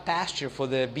enough pasture for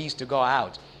the bees to go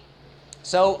out.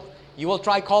 So you will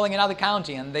try calling another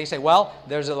county and they say, well,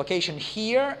 there's a location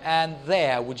here and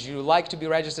there. Would you like to be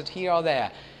registered here or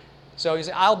there? So you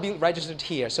say, I'll be registered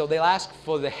here. So they'll ask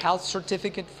for the health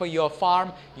certificate for your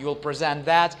farm. You will present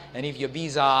that. And if your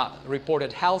bees are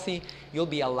reported healthy, you'll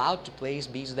be allowed to place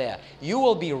bees there. You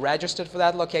will be registered for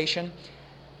that location.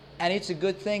 And it's a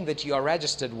good thing that you are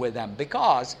registered with them,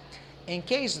 because in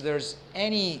case there's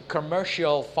any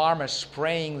commercial farmers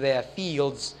spraying their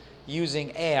fields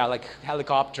using air, like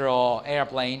helicopter or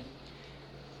airplane,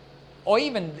 or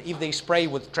even if they spray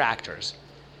with tractors,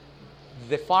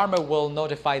 the farmer will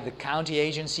notify the county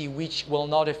agency, which will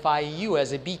notify you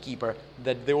as a beekeeper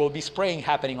that there will be spraying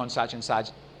happening on such and such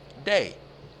day.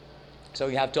 So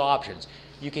you have two options.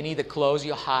 You can either close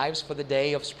your hives for the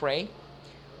day of spray,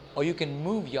 or you can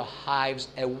move your hives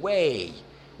away,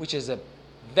 which is a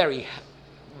very,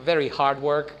 very hard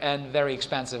work and very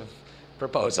expensive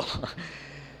proposal.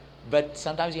 But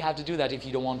sometimes you have to do that if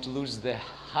you don't want to lose the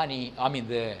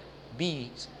the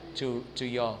bees to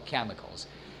your chemicals.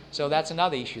 So that's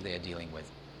another issue they are dealing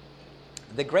with.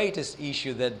 The greatest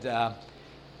issue that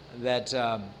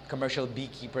commercial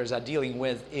beekeepers are dealing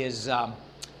with is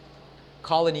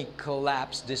colony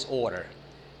collapse disorder.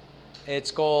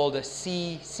 It's called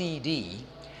CCD.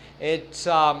 It's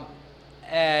a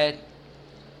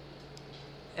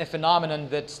phenomenon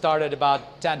that started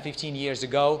about 10-15 years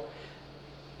ago.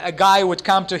 A guy would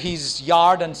come to his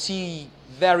yard and see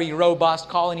very robust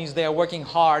colonies there working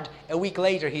hard. A week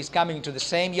later, he's coming to the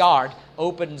same yard,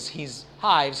 opens his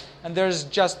hives, and there's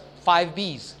just 5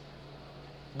 bees.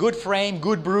 Good frame,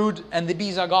 good brood, and the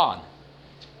bees are gone.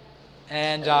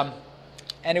 And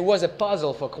it was a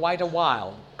puzzle for quite a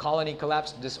while. Colony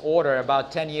collapse disorder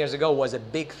about 10 years ago was a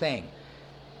big thing.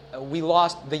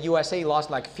 The USA lost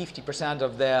like 50%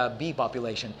 of their bee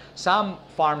population. Some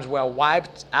farms were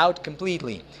wiped out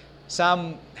completely.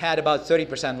 Some had about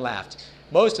 30% left.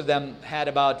 Most of them had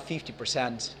about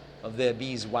 50% of their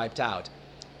bees wiped out.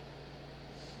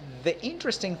 The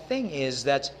interesting thing is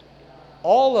that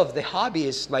all of the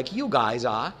hobbyists like you guys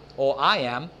are, or I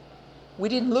am, we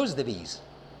didn't lose the bees.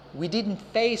 We didn't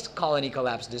face colony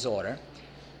collapse disorder.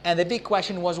 And the big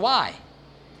question was why?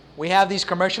 We have these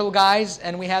commercial guys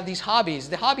and we have these hobbies.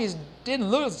 The hobbies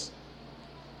didn't lose.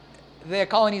 Their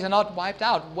colonies are not wiped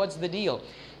out. What's the deal?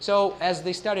 So as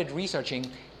they started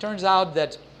researching, turns out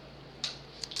that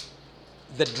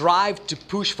the drive to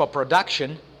push for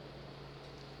production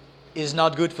is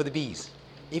not good for the bees.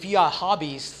 If you are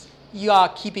hobbyists, you are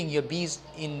keeping your bees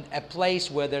in a place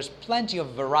where there's plenty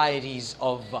of varieties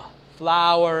of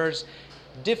flowers,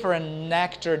 different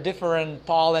nectar, different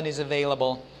pollen is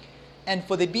available. And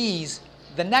for the bees,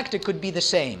 the nectar could be the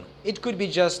same. It could be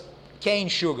just cane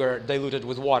sugar diluted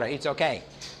with water. It's okay.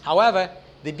 However,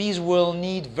 the bees will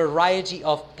need variety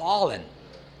of pollen.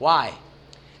 Why?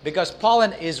 Because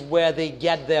pollen is where they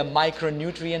get their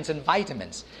micronutrients and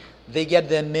vitamins. They get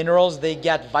their minerals, they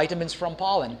get vitamins from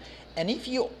pollen. And if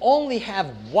you only have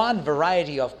one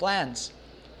variety of plants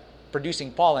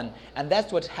producing pollen, and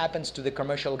that's what happens to the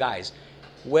commercial guys.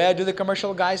 Where do the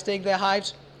commercial guys take their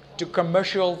hives? To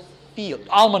commercial field,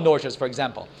 almond orchards, for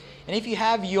example. And if you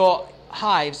have your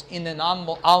hives in an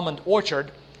almond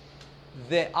orchard,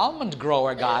 the almond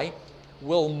grower guy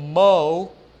will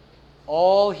mow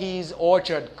all his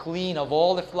orchard clean of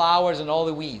all the flowers and all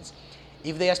the weeds.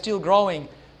 If they are still growing,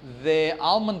 the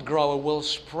almond grower will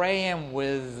spray them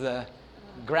with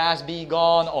grass bee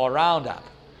gone or Roundup.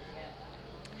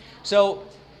 So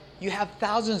you have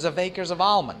thousands of acres of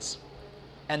almonds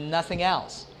and nothing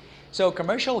else. So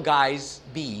commercial guys,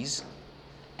 bees,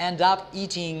 end up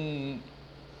eating,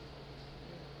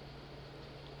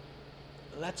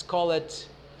 let's call it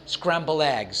scrambled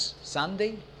eggs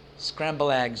Sunday,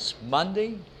 scrambled eggs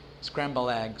Monday, scrambled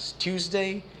eggs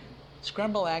Tuesday,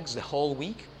 scrambled eggs the whole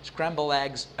week, scrambled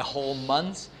eggs a whole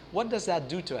month. What does that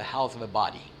do to the health of a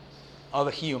body, of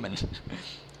a human?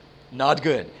 Not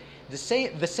good. The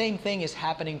same thing is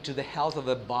happening to the health of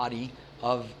the body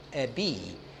of a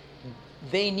bee.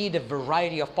 They need a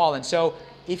variety of pollen. So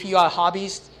if you are a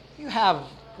hobbyist, you have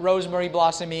rosemary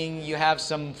blossoming, you have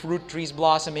some fruit trees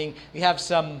blossoming, you have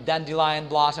some dandelion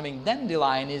blossoming.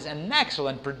 Dandelion is an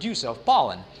excellent producer of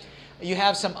pollen. You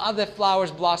have some other flowers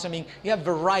blossoming. You have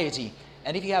variety.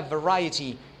 And if you have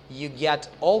variety, you get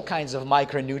all kinds of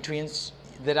micronutrients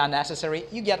that are necessary.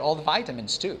 You get all the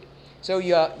vitamins too. So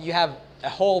you have a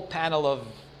whole panel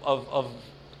of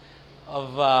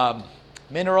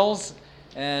minerals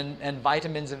and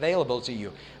vitamins available to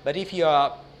you. But if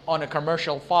you're on a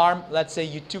commercial farm, let's say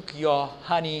you took your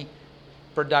honey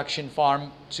production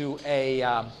farm to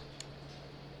an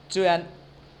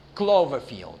clover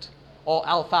field or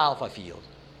alfalfa field,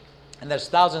 and there's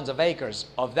thousands of acres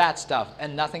of that stuff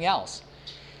and nothing else.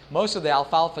 Most of the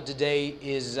alfalfa today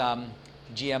is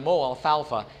GMO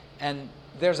alfalfa, and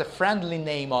there's a friendly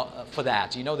name for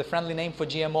that. You know the friendly name for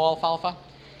GMO alfalfa?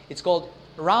 It's called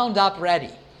Roundup Ready.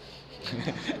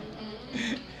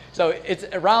 So it's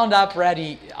a Roundup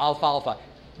Ready alfalfa.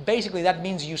 Basically, that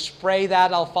means you spray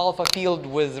that alfalfa field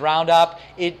with Roundup,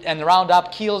 and the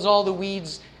Roundup kills all the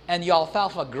weeds, and your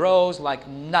alfalfa grows like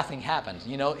nothing happened.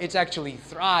 You know, it actually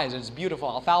thrives. It's beautiful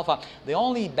alfalfa. The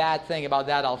only bad thing about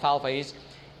that alfalfa is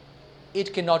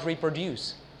it cannot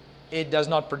reproduce. It does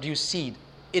not produce seed.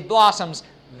 It blossoms.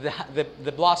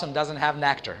 The blossom doesn't have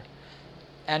nectar,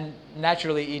 and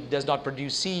naturally it does not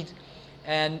produce seed,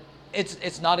 and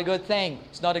it's not a good thing.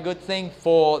 It's not a good thing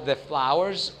for the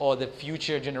flowers or the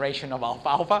future generation of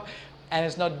alfalfa, and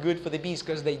it's not good for the bees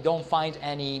because they don't find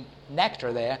any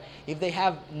nectar there. If they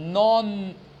have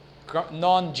non-GMO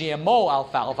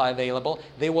alfalfa available,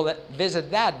 they will visit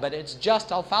that, but it's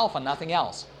just alfalfa, nothing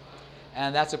else,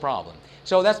 and that's a problem.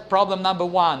 So that's problem number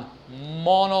one: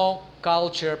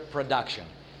 monoculture production.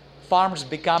 Farms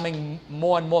becoming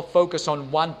more and more focused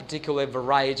on one particular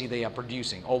variety they are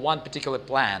producing or one particular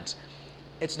plant.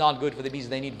 It's not good for the bees.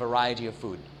 They need variety of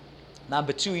food.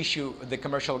 Number two issue the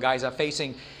commercial guys are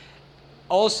facing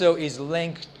also is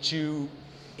linked to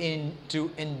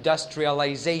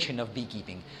industrialization of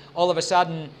beekeeping. All of a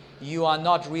sudden, you are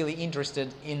not really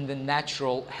interested in the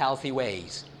natural, healthy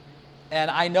ways. And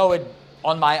I know it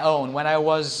on my own. When I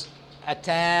was a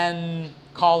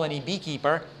 10-colony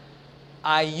beekeeper,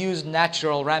 I used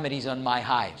natural remedies on my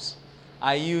hives.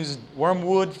 I used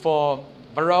wormwood for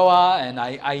varroa, and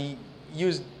I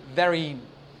used very,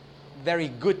 very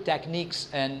good techniques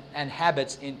and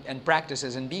habits and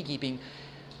practices in beekeeping.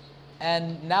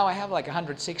 And now I have like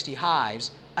 160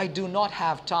 hives. I do not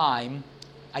have time.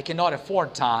 I cannot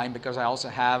afford time because I also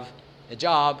have a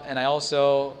job and I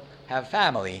also have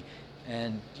family.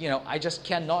 And, you know, I just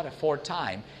cannot afford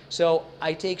time. So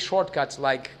I take shortcuts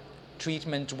like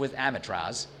treatment with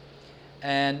amitraz,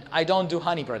 and I don't do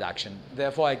honey production.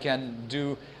 Therefore,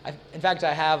 in fact,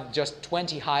 I have just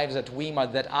 20 hives at Weimar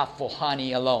that are for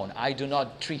honey alone. I do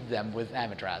not treat them with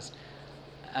amitraz.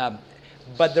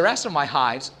 But the rest of my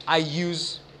hives, I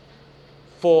use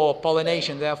for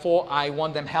pollination. Therefore, I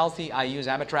want them healthy. I use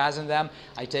amitraz in them.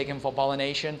 I take them for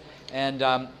pollination, and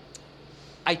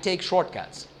I take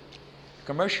shortcuts.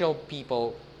 Commercial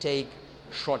people take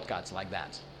shortcuts like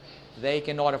that. They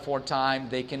cannot afford time.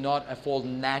 They cannot afford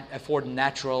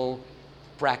natural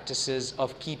practices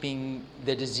of keeping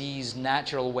the disease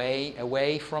natural way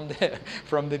away from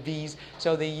the bees.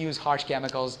 So they use harsh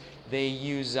chemicals. They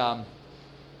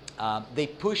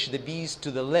push the bees to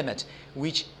the limit,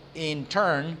 which in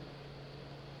turn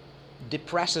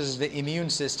depresses the immune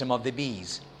system of the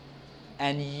bees,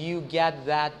 and you get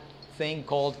that thing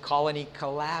called colony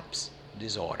collapse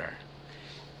disorder.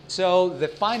 So the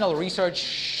final research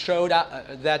showed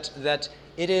that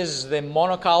it is the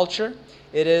monoculture,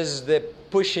 it is the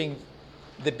pushing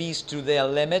the bees to their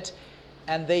limit,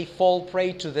 and they fall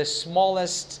prey to the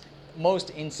smallest,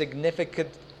 most insignificant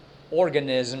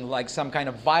organism, like some kind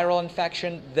of viral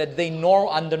infection that they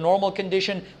under normal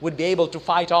condition would be able to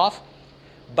fight off,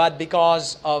 but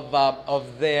because of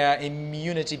their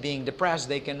immunity being depressed,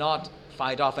 they cannot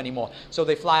fight off anymore. So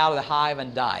they fly out of the hive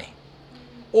and die.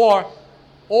 Or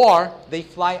they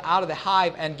fly out of the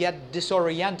hive and get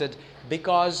disoriented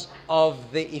because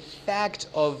of the effect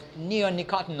of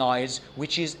neonicotinoids,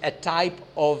 which is a type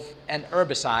of an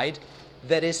herbicide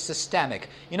that is systemic.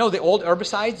 You know the old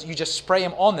herbicides, you just spray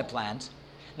them on the plant.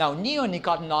 Now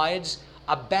neonicotinoids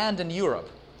are banned in Europe,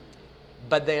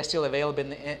 but they are still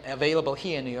available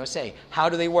here in the USA. How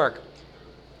do they work?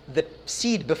 The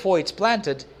seed before it's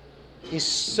planted is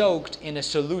soaked in a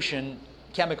solution,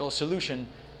 chemical solution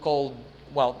called,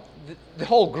 the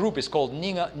whole group is called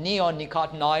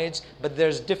neonicotinoids, but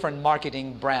there's different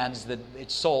marketing brands that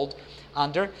it's sold.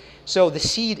 under. So the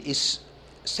seed is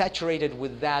saturated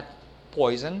with that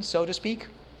poison, so to speak.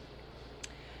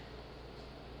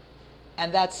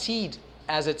 And that seed,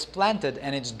 as it's planted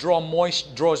and it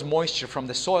draws moisture from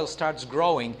the soil, starts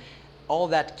growing, all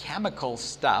that chemical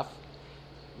stuff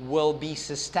will be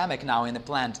systemic now in the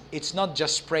plant. It's not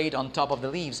just sprayed on top of the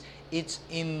leaves, it's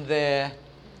in the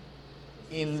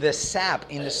sap,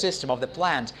 in the system of the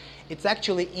plant. It's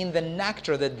actually in the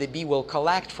nectar that the bee will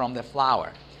collect from the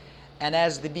flower. And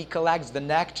as the bee collects the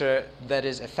nectar that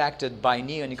is affected by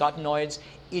neonicotinoids,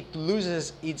 it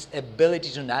loses its ability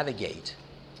to navigate.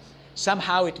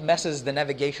 Somehow it messes the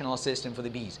navigational system for the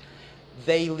bees.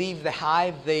 They leave the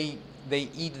hive, they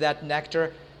eat that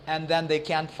nectar, and then they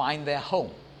can't find their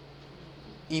home.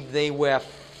 If they were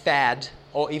fed,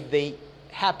 or if they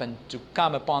happened to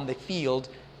come upon the field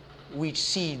which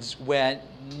seeds were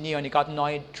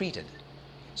neonicotinoid treated.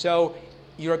 So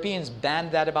Europeans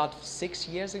banned that about 6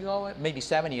 years ago, maybe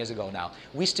 7 years ago now.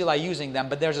 We still are using them,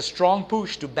 but there's a strong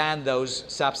push to ban those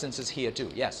substances here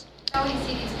too. Yes? How we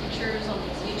see these pictures on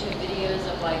these YouTube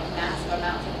videos of like massive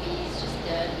amounts of bees just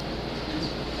dead.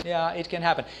 Yeah, it can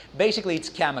happen. Basically, it's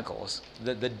chemicals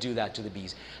that do that to the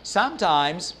bees.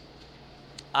 Sometimes,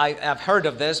 I've heard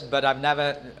of this, but I've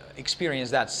never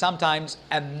experienced that. Sometimes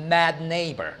a mad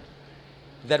neighbor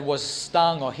that was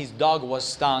stung or his dog was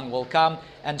stung will come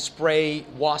and spray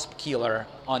wasp killer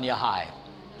on your hive.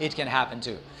 It can happen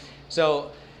too.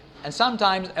 So, and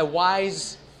sometimes a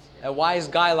wise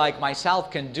guy like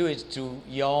myself can do it to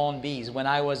your own bees. When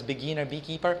I was beginner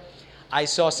beekeeper, I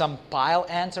saw some pile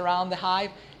ants around the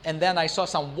hive, and then I saw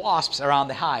some wasps around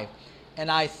the hive.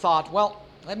 And I thought, well,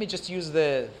 let me just use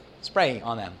the spray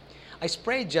on them. I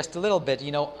sprayed just a little bit,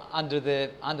 under the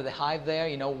hive there,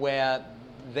 where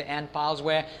the ant piles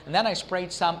were, and then I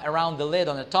sprayed some around the lid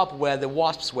on the top where the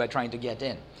wasps were trying to get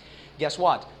in. Guess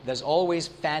what? There's always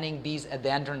fanning bees at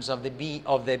the entrance of the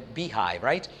beehive,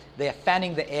 right? They are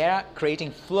fanning the air,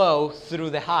 creating flow through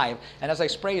the hive, and as I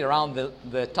sprayed around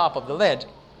the top of the lid,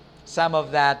 some of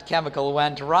that chemical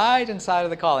went right inside of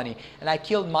the colony, and I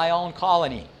killed my own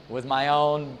colony with my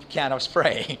own can of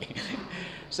spray.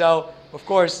 So, of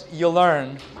course, you'll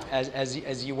learn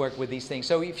as you work with these things.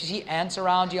 So if you see ants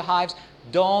around your hives,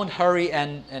 don't hurry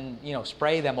and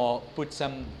spray them or put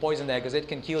some poison there, because it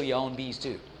can kill your own bees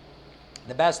too.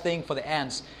 The best thing for the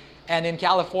ants, and in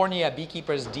California,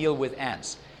 beekeepers deal with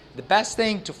ants. The best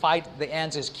thing to fight the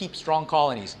ants is keep strong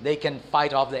colonies. They can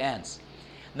fight off the ants.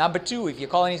 Number two, if your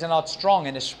colonies are not strong,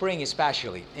 in the spring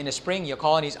especially, in the spring your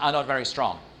colonies are not very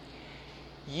strong.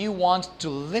 You want to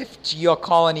lift your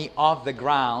colony off the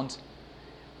ground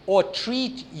or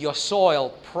treat your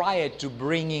soil prior to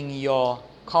bringing your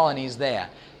colonies there.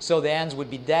 So the ants would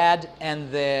be dead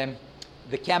and the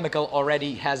chemical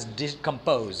already has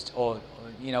decomposed or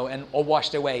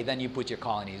washed away, then you put your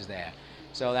colonies there.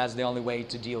 So that's the only way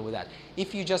to deal with that.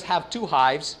 If you just have two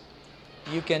hives,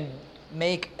 you can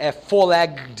make a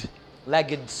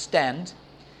four-legged stand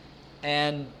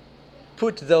and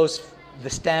put the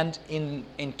stand in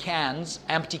cans,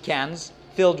 empty cans,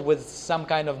 filled with some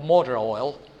kind of motor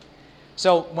oil.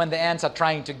 So when the ants are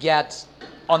trying to get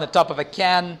on the top of a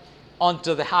can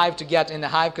onto the hive to get in the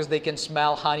hive, because they can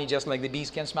smell honey just like the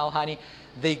bees can smell honey,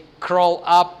 they crawl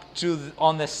up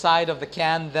on the side of the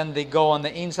can, then they go on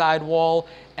the inside wall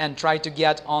and try to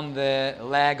get on the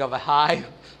leg of a hive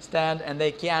stand, and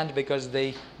they can't because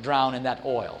they drown in that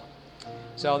oil.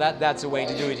 So that's a way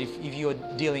to do it if you're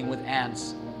dealing with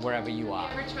ants wherever you are.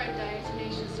 Have you ever tried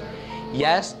diatomaceous earth?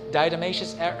 Yes,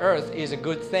 diatomaceous earth is a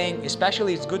good thing,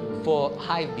 especially it's good for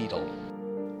hive beetle.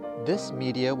 This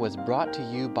media was brought to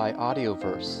you by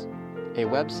Audioverse, a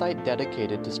website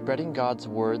dedicated to spreading God's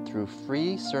Word through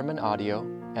free sermon audio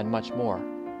and much more.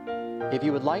 If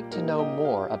you would like to know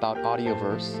more about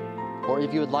Audioverse, or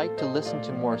if you would like to listen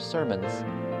to more sermons,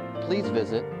 please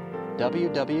visit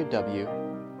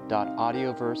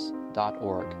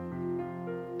www.audioverse.org.